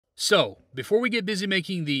So, before we get busy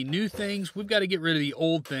making the new things, we've got to get rid of the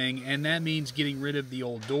old thing, and that means getting rid of the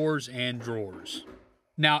old doors and drawers.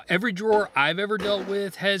 Now, every drawer I've ever dealt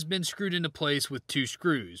with has been screwed into place with 2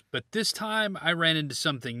 screws, but this time I ran into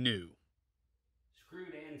something new.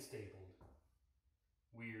 Screwed and stapled.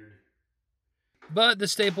 Weird. But the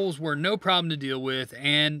staples were no problem to deal with,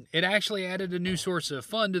 and it actually added a new source of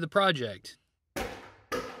fun to the project.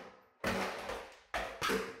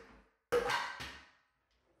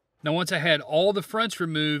 Now, once I had all the fronts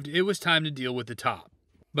removed, it was time to deal with the top.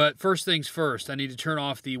 But first things first, I need to turn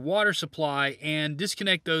off the water supply and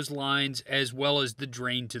disconnect those lines as well as the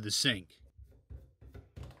drain to the sink.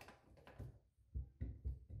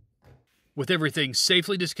 With everything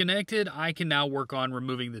safely disconnected, I can now work on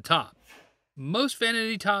removing the top. Most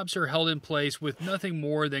vanity tops are held in place with nothing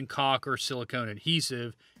more than caulk or silicone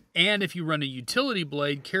adhesive, and if you run a utility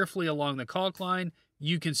blade carefully along the caulk line,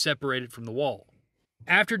 you can separate it from the wall.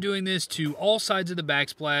 After doing this to all sides of the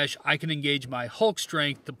backsplash, I can engage my Hulk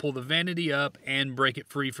strength to pull the vanity up and break it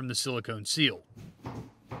free from the silicone seal.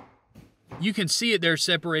 You can see it there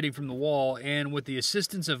separating from the wall, and with the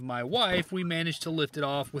assistance of my wife, we managed to lift it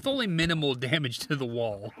off with only minimal damage to the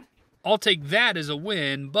wall. I'll take that as a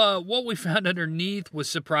win, but what we found underneath was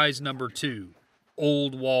surprise number 2,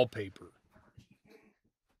 old wallpaper.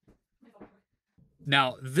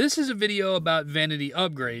 Now, this is a video about vanity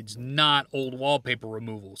upgrades, not old wallpaper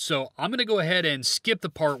removal. So I'm going to go ahead and skip the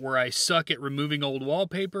part where I suck at removing old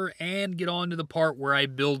wallpaper and get on to the part where I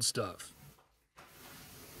build stuff.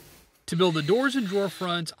 To build the doors and drawer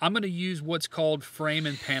fronts, I'm going to use what's called frame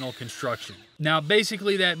and panel construction. Now,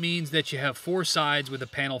 basically that means that you have 4 sides with a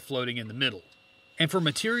panel floating in the middle. And for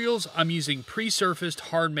materials, I'm using pre-surfaced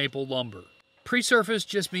hard maple lumber. Pre-surfaced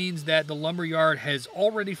just means that the lumberyard has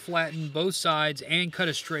already flattened both sides and cut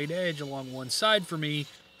a straight edge along one side for me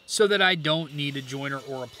so that I don't need a joiner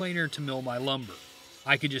or a planer to mill my lumber.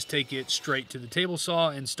 I could just take it straight to the table saw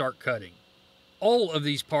and start cutting. All of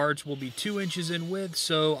these parts will be 2 inches in width,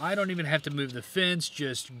 so I don't even have to move the fence,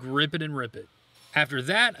 just grip it and rip it. After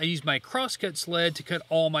that, I use my crosscut sled to cut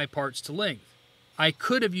all my parts to length. I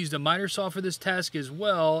could have used a miter saw for this task as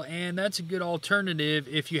well, and that's a good alternative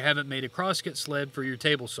if you haven't made a crosscut sled for your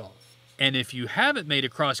table saw. And if you haven't made a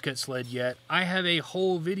crosscut sled yet, I have a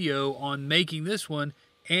whole video on making this one,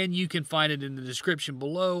 and you can find it in the description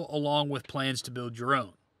below along with plans to build your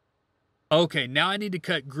own. Okay, now I need to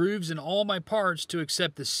cut grooves in all my parts to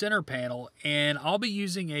accept the center panel, and I'll be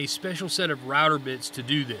using a special set of router bits to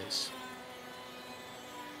do this.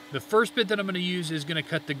 The first bit that I'm going to use is going to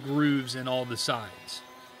cut the grooves in all the sides.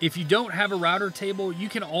 If you don't have a router table, you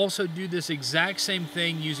can also do this exact same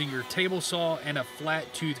thing using your table saw and a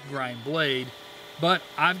flat tooth grind blade, but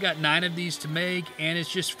I've got 9 of these to make, and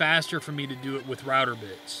it's just faster for me to do it with router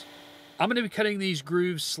bits. I'm going to be cutting these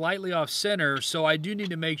grooves slightly off center, so I do need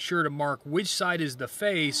to make sure to mark which side is the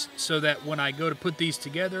face so that when I go to put these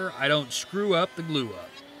together, I don't screw up the glue up.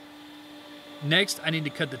 Next, I need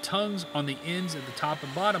to cut the tongues on the ends of the top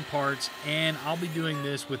and bottom parts, and I'll be doing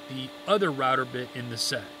this with the other router bit in the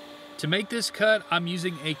set. To make this cut, I'm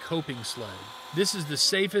using a coping sled. This is the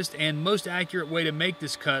safest and most accurate way to make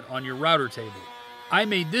this cut on your router table. I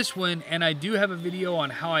made this one, and I do have a video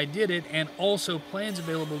on how I did it, and also plans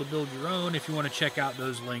available to build your own if you want to check out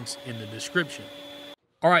those links in the description.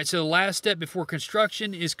 Alright, so the last step before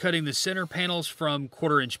construction is cutting the center panels from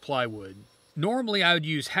 1/4 inch plywood. Normally I would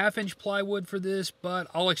use 1/2 inch plywood for this, but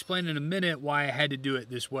I'll explain in a minute why I had to do it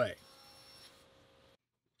this way.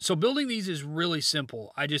 So building these is really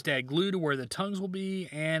simple. I just add glue to where the tongues will be,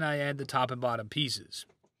 and I add the top and bottom pieces.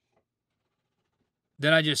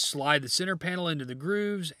 Then I just slide the center panel into the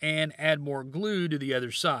grooves and add more glue to the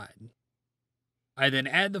other side. I then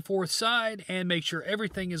add the 4th side and make sure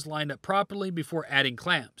everything is lined up properly before adding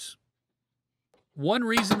clamps. One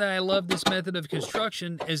reason that I love this method of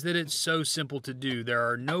construction is that it's so simple to do. There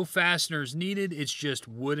are no fasteners needed, it's just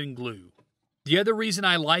wood and glue. The other reason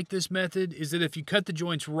I like this method is that if you cut the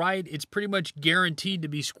joints right, it's pretty much guaranteed to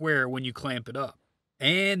be square when you clamp it up.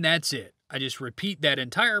 And that's it. I just repeat that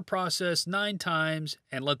entire process 9 times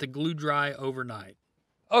and let the glue dry overnight.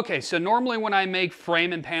 Okay, so normally when I make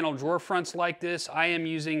frame and panel drawer fronts like this, I am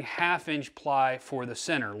using 1/2 inch ply for the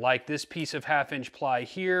center. Like this piece of 1/2 inch ply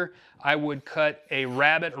here, I would cut a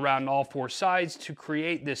rabbet around all 4 sides to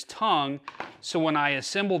create this tongue. So when I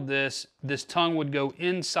assembled this, this tongue would go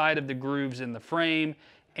inside of the grooves in the frame,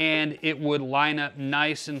 and it would line up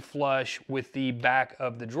nice and flush with the back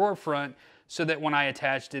of the drawer front so that when I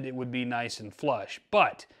attached it, it would be nice and flush.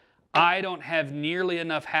 But I don't have nearly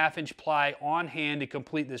enough 1/2 inch ply on hand to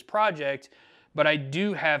complete this project but I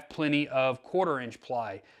do have plenty of 1/4-inch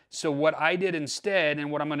ply. So what I did instead,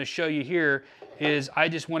 and what I'm going to show you here, is I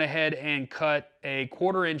just went ahead and cut a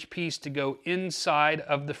 1/4-inch piece to go inside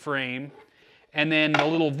of the frame. And then the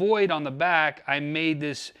little void on the back, I made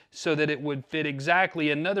this so that it would fit exactly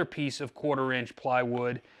another piece of 1/4-inch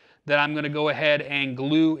plywood that I'm going to go ahead and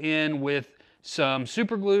glue in with some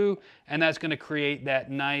super glue, and that's going to create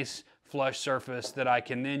that nice flush surface that I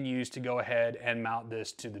can then use to go ahead and mount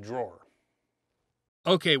this to the drawer.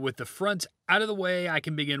 Okay, with the front out of the way, I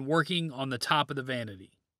can begin working on the top of the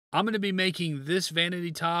vanity. I'm going to be making this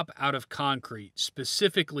vanity top out of concrete,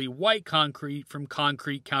 specifically white concrete from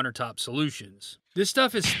Concrete Countertop Solutions. This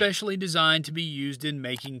stuff is specially designed to be used in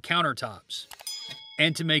making countertops.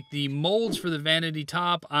 And to make the molds for the vanity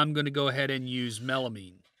top, I'm going to go ahead and use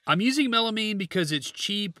melamine. I'm using melamine because it's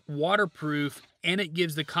cheap, waterproof, and it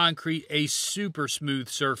gives the concrete a super smooth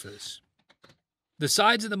surface. The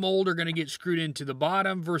sides of the mold are going to get screwed into the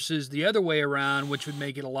bottom versus the other way around, which would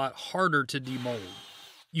make it a lot harder to demold.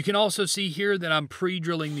 You can also see here that I'm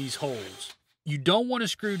pre-drilling these holes. You don't want to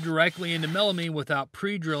screw directly into melamine without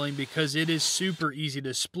pre-drilling because it is super easy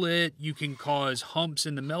to split. You can cause humps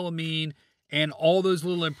in the melamine, and all those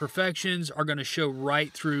little imperfections are going to show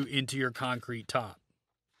right through into your concrete top.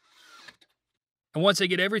 And once I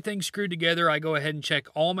get everything screwed together, I go ahead and check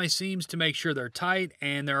all my seams to make sure they're tight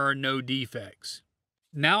and there are no defects.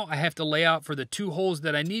 Now I have to lay out for the 2 holes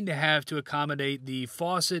that I need to have to accommodate the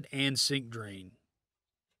faucet and sink drain.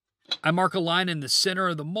 I mark a line in the center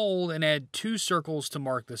of the mold and add 2 circles to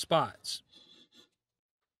mark the spots.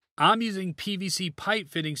 I'm using PVC pipe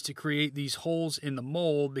fittings to create these holes in the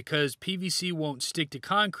mold because PVC won't stick to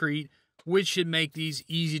concrete, which should make these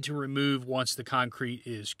easy to remove once the concrete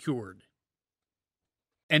is cured.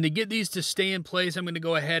 And to get these to stay in place, I'm going to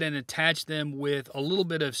go ahead and attach them with a little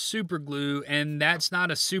bit of super glue, and that's not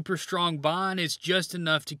a super strong bond, it's just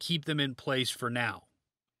enough to keep them in place for now.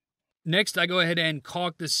 Next, I go ahead and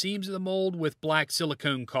caulk the seams of the mold with black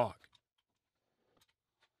silicone caulk.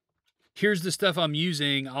 Here's the stuff I'm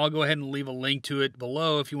using. I'll go ahead and leave a link to it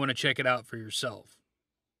below if you want to check it out for yourself.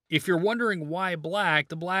 If you're wondering why black,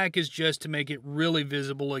 the black is just to make it really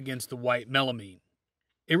visible against the white melamine.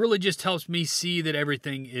 It really just helps me see that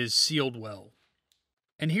everything is sealed well.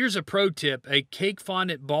 And here's a pro tip. A cake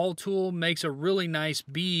fondant ball tool makes a really nice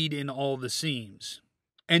bead in all the seams.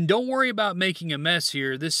 And don't worry about making a mess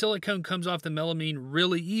here. This silicone comes off the melamine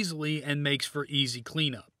really easily and makes for easy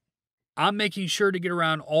cleanup. I'm making sure to get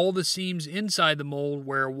around all the seams inside the mold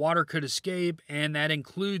where water could escape, and that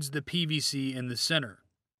includes the PVC in the center.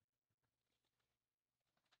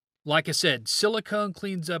 Like I said, silicone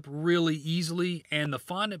cleans up really easily, and the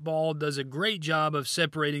fondant ball does a great job of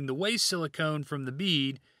separating the waste silicone from the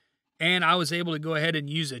bead, and I was able to go ahead and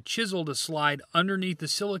use a chisel to slide underneath the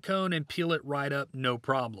silicone and peel it right up, no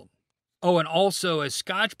problem. Oh, and also, a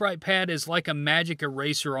Scotch-Brite pad is like a magic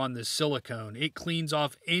eraser on this silicone. It cleans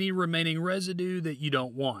off any remaining residue that you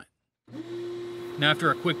don't want. Now,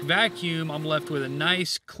 after a quick vacuum, I'm left with a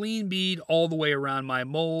nice, clean bead all the way around my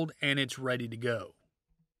mold, and it's ready to go.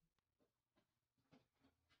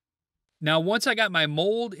 Now, once I got my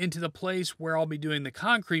mold into the place where I'll be doing the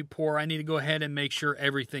concrete pour, I need to go ahead and make sure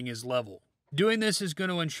everything is level. Doing this is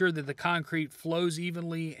going to ensure that the concrete flows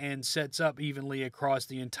evenly and sets up evenly across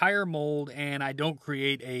the entire mold, and I don't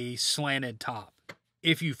create a slanted top.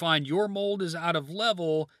 If you find your mold is out of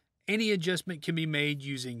level, any adjustment can be made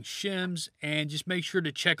using shims, and just make sure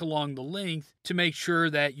to check along the length to make sure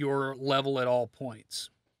that you're level at all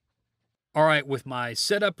points. All right, with my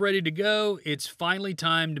setup ready to go, it's finally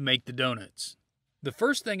time to make the donuts. The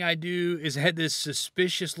first thing I do is add this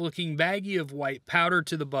suspicious looking baggie of white powder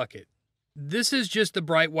to the bucket. This is just the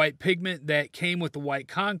bright white pigment that came with the white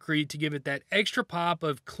concrete to give it that extra pop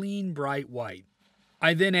of clean, bright white.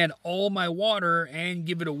 I then add all my water and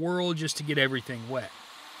give it a whirl just to get everything wet.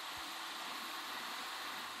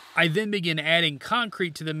 I then begin adding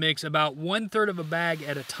concrete to the mix about 1/3 of a bag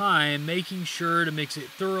at a time, making sure to mix it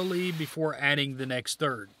thoroughly before adding the next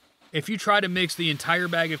third. If you try to mix the entire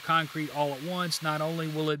bag of concrete all at once, not only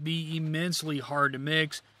will it be immensely hard to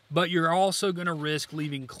mix, but you're also going to risk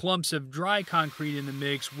leaving clumps of dry concrete in the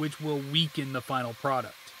mix, which will weaken the final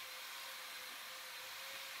product.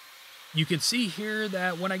 You can see here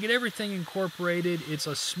that when I get everything incorporated, it's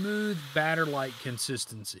a smooth batter-like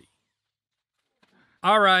consistency.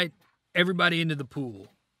 All right, everybody into the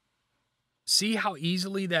pool. See how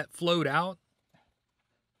easily that flowed out?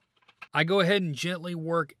 I go ahead and gently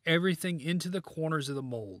work everything into the corners of the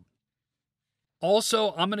mold.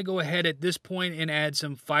 Also, I'm going to go ahead at this point and add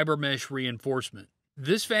some fiber mesh reinforcement.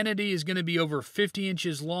 This vanity is going to be over 50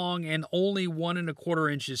 inches long and only 1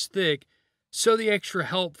 1/4 inches thick, So the extra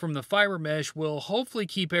help from the fiber mesh will hopefully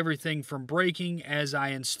keep everything from breaking as I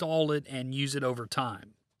install it and use it over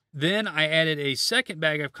time. Then I added a second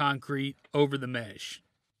bag of concrete over the mesh.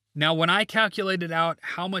 Now when I calculated out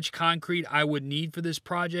how much concrete I would need for this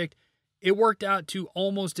project, it worked out to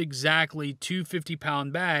almost exactly 2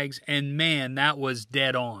 50-pound bags, and man, that was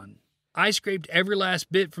dead on. I scraped every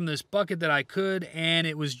last bit from this bucket that I could, and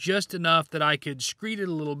it was just enough that I could screed it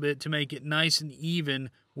a little bit to make it nice and even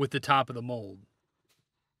with the top of the mold.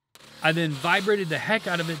 I then vibrated the heck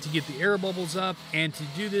out of it to get the air bubbles up, and to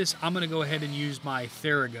do this, I'm going to go ahead and use my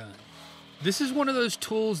Theragun. This is one of those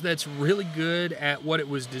tools that's really good at what it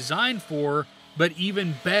was designed for, but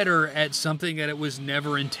even better at something that it was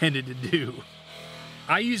never intended to do.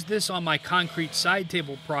 I used this on my concrete side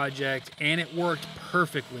table project, and it worked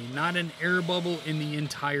perfectly, not an air bubble in the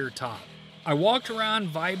entire top. I walked around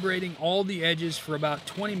vibrating all the edges for about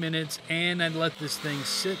 20 minutes, and I'd let this thing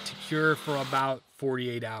sit to cure for about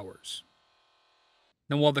 48 hours.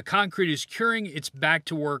 Now while the concrete is curing, it's back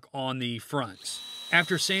to work on the fronts.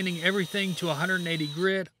 After sanding everything to 180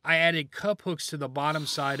 grit, I added cup hooks to the bottom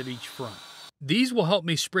side of each front. These will help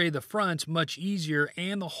me spray the fronts much easier,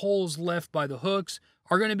 and the holes left by the hooks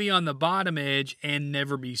are going to be on the bottom edge and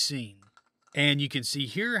never be seen. And you can see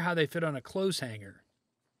here how they fit on a clothes hanger.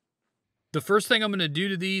 The first thing I'm going to do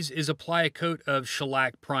to these is apply a coat of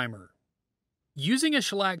shellac primer. Using a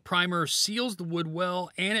shellac primer seals the wood well,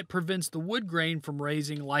 and it prevents the wood grain from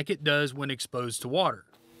raising like it does when exposed to water.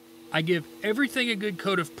 I give everything a good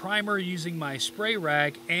coat of primer using my spray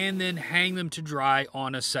rack, and then hang them to dry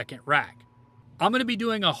on a second rack. I'm going to be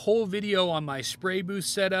doing a whole video on my spray booth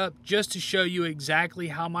setup just to show you exactly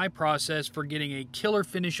how my process for getting a killer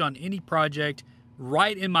finish on any project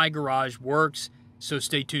right in my garage works, so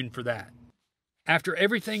stay tuned for that. After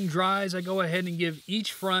everything dries, I go ahead and give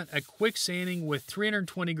each front a quick sanding with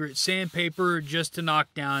 320 grit sandpaper just to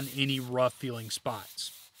knock down any rough feeling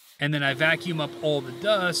spots. And then I vacuum up all the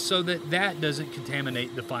dust so that that doesn't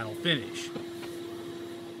contaminate the final finish.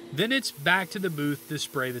 Then it's back to the booth to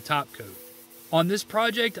spray the top coat. On this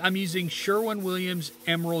project, I'm using Sherwin-Williams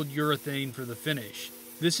Emerald Urethane for the finish.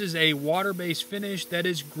 This is a water-based finish that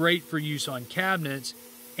is great for use on cabinets,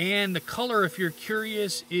 and the color, if you're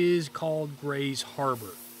curious, is called Gray's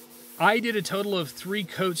Harbor. I did a total of 3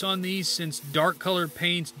 coats on these since dark colored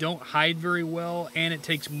paints don't hide very well, and it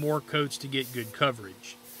takes more coats to get good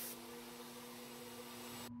coverage.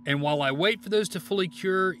 And while I wait for those to fully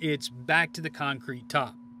cure, it's back to the concrete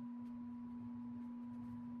top.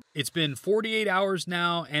 It's been 48 hours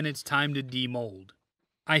now, and it's time to demold.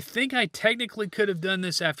 I think I technically could have done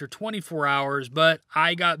this after 24 hours, but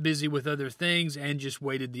I got busy with other things and just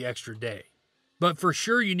waited the extra day. But for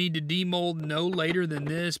sure you need to demold no later than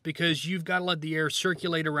this, because you've got to let the air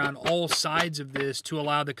circulate around all sides of this to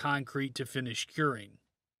allow the concrete to finish curing.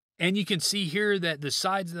 And you can see here that the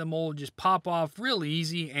sides of the mold just pop off real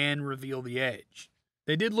easy and reveal the edge.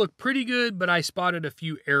 They did look pretty good, but I spotted a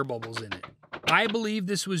few air bubbles in it. I believe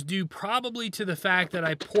this was due probably to the fact that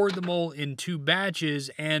I poured the mold in 2 batches,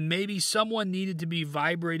 and maybe someone needed to be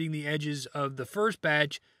vibrating the edges of the first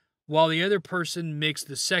batch while the other person mixed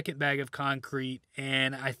the second bag of concrete,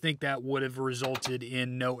 and I think that would have resulted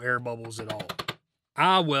in no air bubbles at all.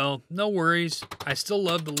 Ah well, no worries. I still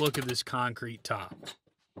love the look of this concrete top.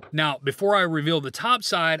 Now, before I reveal the top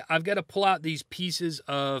side, I've got to pull out these pieces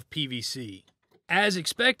of PVC. As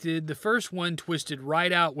expected, the first one twisted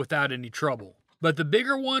right out without any trouble. But the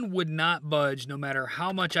bigger one would not budge no matter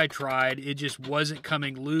how much I tried. It just wasn't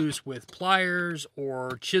coming loose with pliers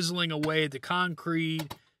or chiseling away at the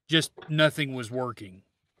concrete. Just nothing was working.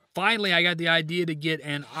 Finally, I got the idea to get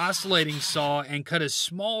an oscillating saw and cut a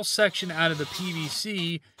small section out of the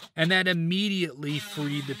PVC, and that immediately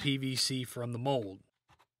freed the PVC from the mold.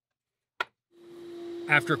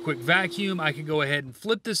 After a quick vacuum, I could go ahead and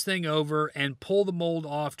flip this thing over and pull the mold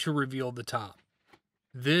off to reveal the top.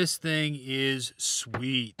 This thing is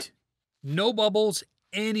sweet. No bubbles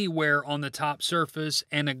anywhere on the top surface,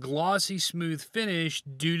 and a glossy smooth finish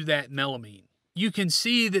due to that melamine. You can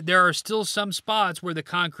see that there are still some spots where the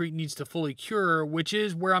concrete needs to fully cure, which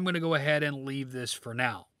is where I'm going to go ahead and leave this for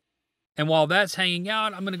now. And while that's hanging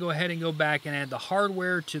out, I'm going to go ahead and go back and add the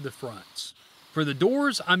hardware to the fronts. For the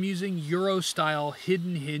doors, I'm using Euro-style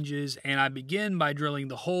hidden hinges, and I begin by drilling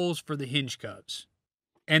the holes for the hinge cups.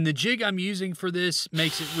 And the jig I'm using for this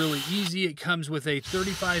makes it really easy. It comes with a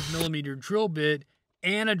 35mm drill bit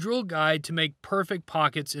and a drill guide to make perfect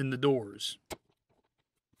pockets in the doors.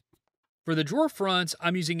 For the drawer fronts,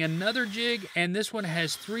 I'm using another jig, and this one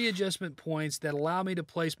has 3 adjustment points that allow me to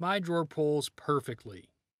place my drawer pulls perfectly.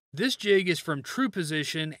 This jig is from True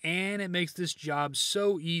Position, and it makes this job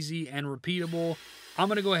so easy and repeatable. I'm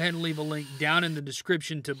going to go ahead and leave a link down in the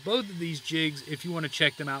description to both of these jigs if you want to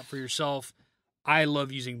check them out for yourself. I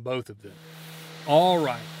love using both of them. All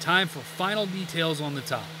right, time for final details on the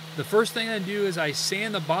top. The first thing I do is I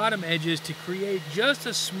sand the bottom edges to create just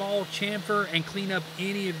a small chamfer and clean up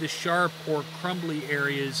any of the sharp or crumbly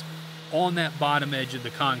areas on that bottom edge of the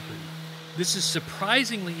concrete. This is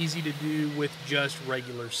surprisingly easy to do with just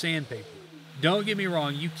regular sandpaper. Don't get me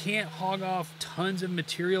wrong, you can't hog off tons of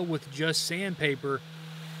material with just sandpaper,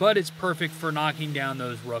 but it's perfect for knocking down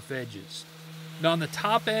those rough edges. Now on the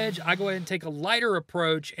top edge, I go ahead and take a lighter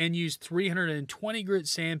approach and use 320 grit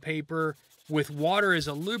sandpaper with water as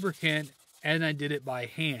a lubricant, and I did it by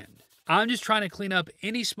hand. I'm just trying to clean up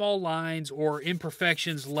any small lines or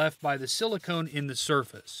imperfections left by the silicone in the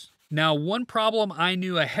surface. Now, one problem I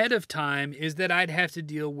knew ahead of time is that I'd have to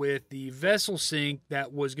deal with the vessel sink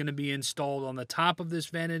that was going to be installed on the top of this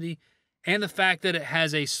vanity, and the fact that it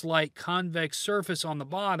has a slight convex surface on the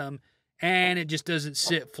bottom, and it just doesn't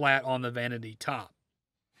sit flat on the vanity top.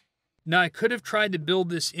 Now, I could have tried to build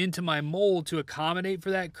this into my mold to accommodate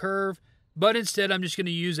for that curve, but instead I'm just going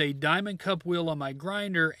to use a diamond cup wheel on my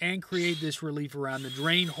grinder and create this relief around the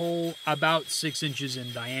drain hole about 6 inches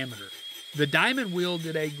in diameter. The diamond wheel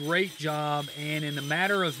did a great job, and in a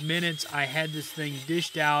matter of minutes I had this thing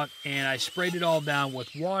dished out, and I sprayed it all down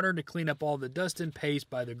with water to clean up all the dust and paste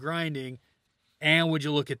by the grinding, and would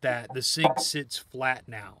you look at that, the sink sits flat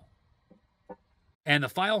now. And the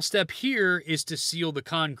final step here is to seal the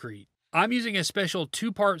concrete. I'm using a special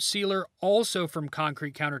 2-part sealer, also from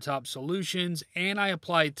Concrete Countertop Solutions, and I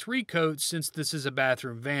applied 3 coats since this is a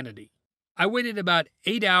bathroom vanity. I waited about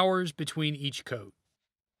 8 hours between each coat.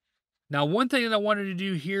 Now, one thing that I wanted to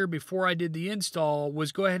do here before I did the install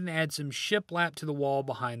was go ahead and add some shiplap to the wall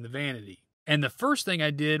behind the vanity. And the first thing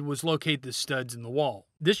I did was locate the studs in the wall.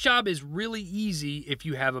 This job is really easy if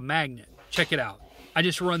you have a magnet. Check it out. I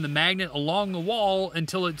just run the magnet along the wall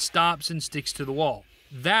until it stops and sticks to the wall.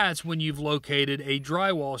 That's when you've located a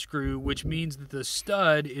drywall screw, which means that the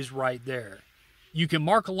stud is right there. You can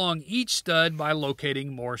mark along each stud by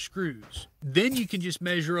locating more screws. Then you can just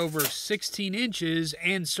measure over 16 inches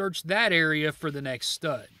and search that area for the next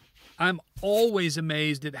stud. I'm always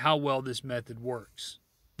amazed at how well this method works.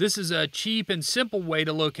 This is a cheap and simple way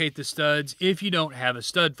to locate the studs if you don't have a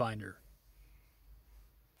stud finder.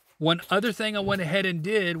 One other thing I went ahead and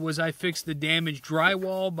did was I fixed the damaged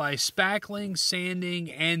drywall by spackling,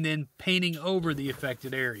 sanding, and then painting over the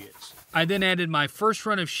affected areas. I then added my first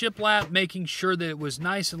run of shiplap, making sure that it was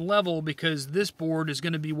nice and level because this board is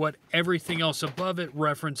going to be what everything else above it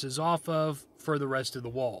references off of for the rest of the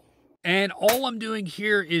wall. And all I'm doing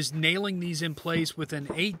here is nailing these in place with an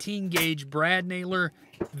 18 gauge brad nailer.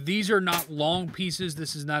 These are not long pieces.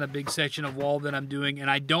 This is not a big section of wall that I'm doing, and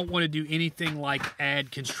I don't want to do anything like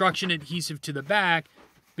add construction adhesive to the back,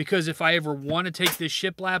 because if I ever want to take this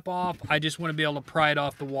shiplap off, I just want to be able to pry it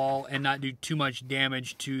off the wall and not do too much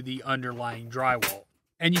damage to the underlying drywall.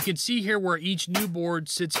 And you can see here where each new board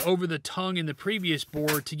sits over the tongue in the previous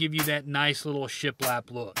board to give you that nice little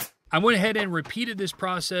shiplap look. I went ahead and repeated this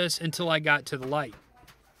process until I got to the light.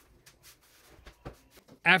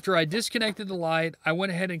 After I disconnected the light, I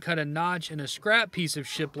went ahead and cut a notch in a scrap piece of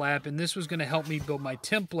shiplap, and this was going to help me build my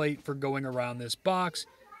template for going around this box.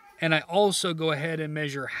 And I also go ahead and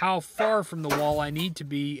measure how far from the wall I need to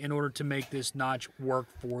be in order to make this notch work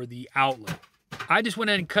for the outlet. I just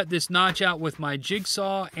went ahead and cut this notch out with my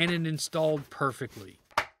jigsaw, and it installed perfectly.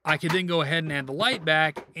 I could then go ahead and add the light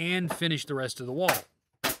back and finish the rest of the wall.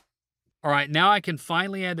 All right, now I can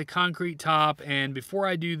finally add the concrete top, and before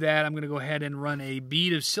I do that, I'm going to go ahead and run a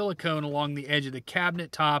bead of silicone along the edge of the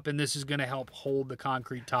cabinet top, and this is going to help hold the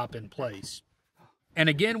concrete top in place. And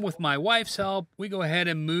again, with my wife's help, we go ahead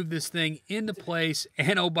and move this thing into place,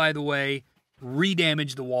 and oh, by the way,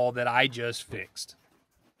 re-damage the wall that I just fixed.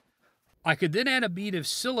 I could then add a bead of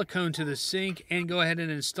silicone to the sink and go ahead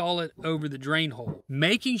and install it over the drain hole,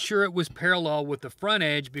 making sure it was parallel with the front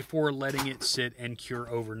edge before letting it sit and cure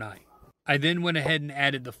overnight. I then went ahead and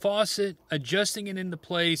added the faucet, adjusting it into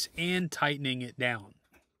place and tightening it down.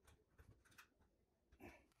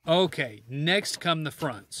 Okay, next come the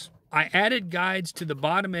fronts. I added guides to the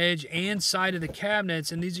bottom edge and side of the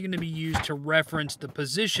cabinets, and these are going to be used to reference the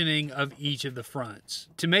positioning of each of the fronts.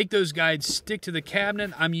 To make those guides stick to the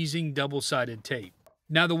cabinet, I'm using double-sided tape.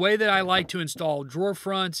 Now, the way that I like to install drawer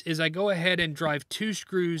fronts is I go ahead and drive 2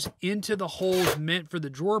 screws into the holes meant for the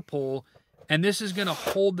drawer pull, and this is going to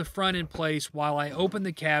hold the front in place while I open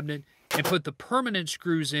the cabinet and put the permanent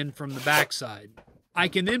screws in from the back side. I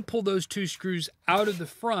can then pull those 2 screws out of the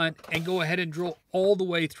front and go ahead and drill all the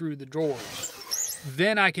way through the drawers.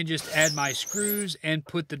 Then I can just add my screws and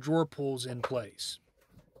put the drawer pulls in place.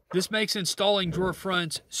 This makes installing drawer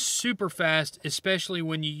fronts super fast, especially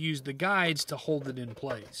when you use the guides to hold it in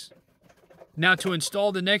place. Now to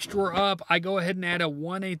install the next drawer up, I go ahead and add a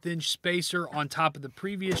 1/8 inch spacer on top of the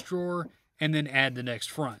previous drawer and then add the next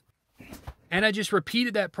front. And I just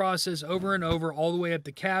repeated that process over and over all the way up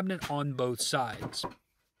the cabinet on both sides.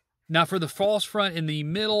 Now for the false front in the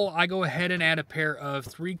middle, I go ahead and add a pair of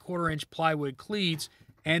 3/4 inch plywood cleats,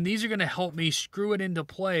 and these are going to help me screw it into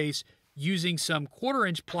place using some 1/4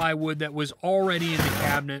 inch plywood that was already in the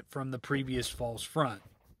cabinet from the previous false front.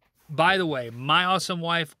 By the way, my awesome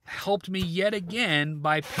wife helped me yet again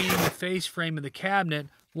by painting the face frame of the cabinet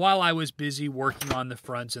while I was busy working on the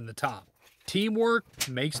fronts and the top. Teamwork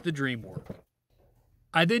makes the dream work.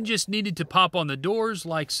 I then just needed to pop on the doors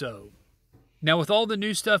like so. Now with all the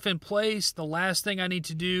new stuff in place, the last thing I need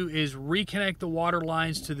to do is reconnect the water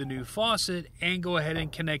lines to the new faucet and go ahead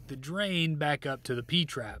and connect the drain back up to the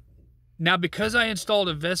P-trap. Now because I installed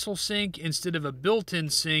a vessel sink instead of a built-in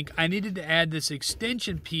sink, I needed to add this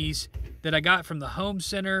extension piece that I got from the home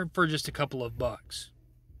center for just a couple of bucks.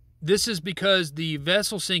 This is because the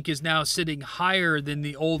vessel sink is now sitting higher than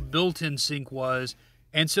the old built-in sink was,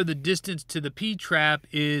 and so the distance to the P-trap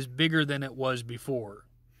is bigger than it was before.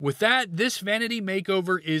 With that, this vanity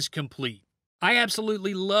makeover is complete. I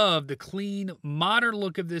absolutely love the clean, modern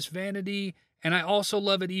look of this vanity, and I also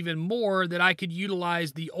love it even more that I could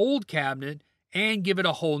utilize the old cabinet and give it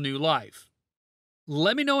a whole new life.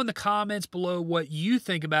 Let me know in the comments below what you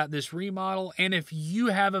think about this remodel and if you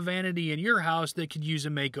have a vanity in your house that could use a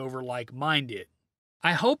makeover like mine did.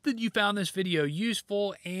 I hope that you found this video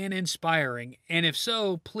useful and inspiring, and if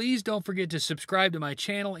so, please don't forget to subscribe to my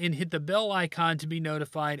channel and hit the bell icon to be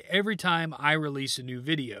notified every time I release a new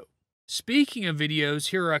video. Speaking of videos,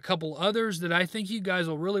 here are a couple others that I think you guys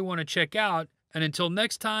will really want to check out, and until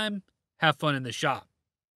next time, have fun in the shop.